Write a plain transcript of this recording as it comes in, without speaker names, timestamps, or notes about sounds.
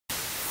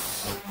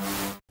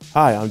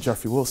Hi, I'm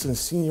Jeffrey Wilson,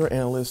 Senior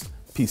Analyst,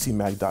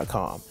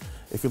 PCMag.com.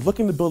 If you're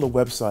looking to build a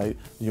website,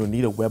 you'll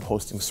need a web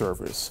hosting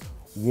service.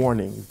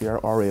 Warning,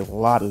 there are a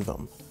lot of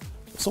them.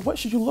 So what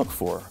should you look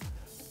for?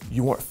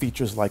 You want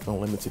features like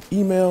unlimited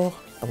email,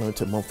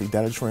 unlimited monthly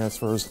data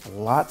transfers,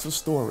 lots of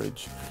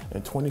storage,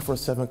 and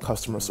 24/7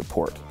 customer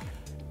support.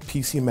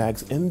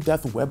 PCMag's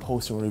in-depth web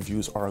hosting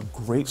reviews are a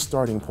great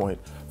starting point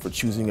for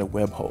choosing a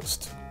web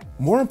host.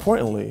 More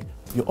importantly,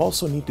 you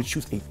also need to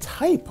choose a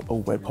type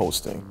of web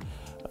hosting.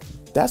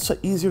 That's an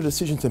easier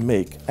decision to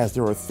make, as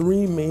there are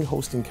three main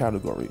hosting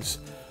categories: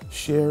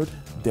 shared,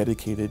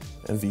 dedicated,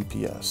 and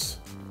VPS.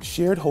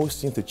 Shared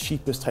hosting is the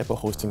cheapest type of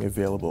hosting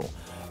available,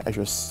 as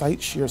your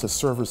site shares a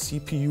server's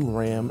CPU,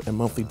 RAM, and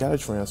monthly data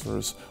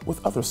transfers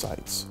with other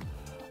sites.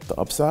 The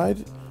upside?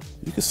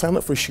 You can sign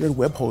up for shared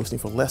web hosting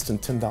for less than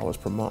 $10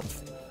 per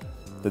month.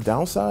 The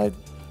downside?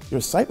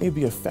 Your site may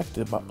be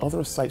affected by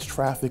other sites'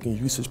 traffic and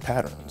usage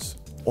patterns.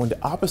 On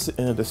the opposite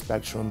end of the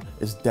spectrum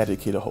is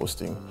dedicated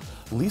hosting.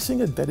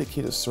 Leasing a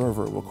dedicated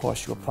server will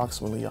cost you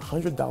approximately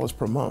 $100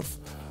 per month,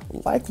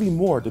 likely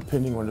more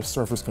depending on the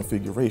server's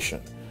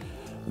configuration.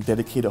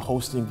 Dedicated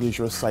hosting gives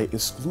your site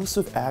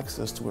exclusive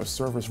access to a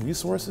server's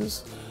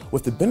resources,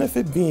 with the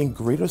benefit being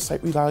greater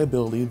site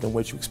reliability than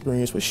what you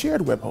experience with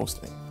shared web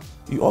hosting.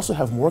 You also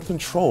have more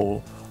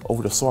control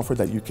over the software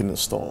that you can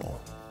install.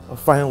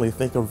 Finally,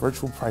 think of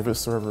virtual private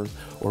servers,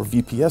 or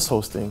VPS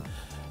hosting,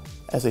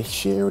 as a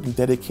shared and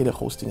dedicated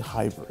hosting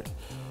hybrid.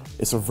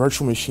 It's a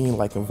virtual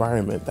machine-like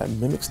environment that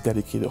mimics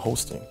dedicated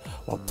hosting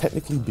while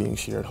technically being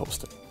shared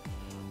hosting.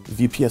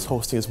 VPS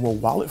hosting is more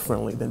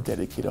wallet-friendly than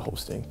dedicated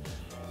hosting.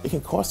 It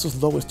can cost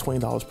as low as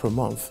 $20 per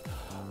month,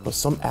 but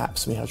some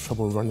apps may have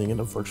trouble running in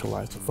a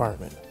virtualized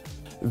environment.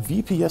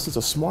 VPS is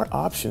a smart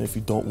option if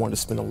you don't want to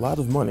spend a lot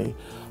of money,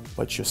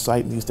 but your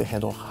site needs to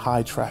handle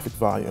high traffic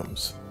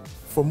volumes.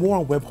 For more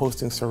on web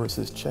hosting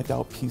services, check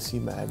out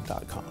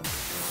PCMag.com.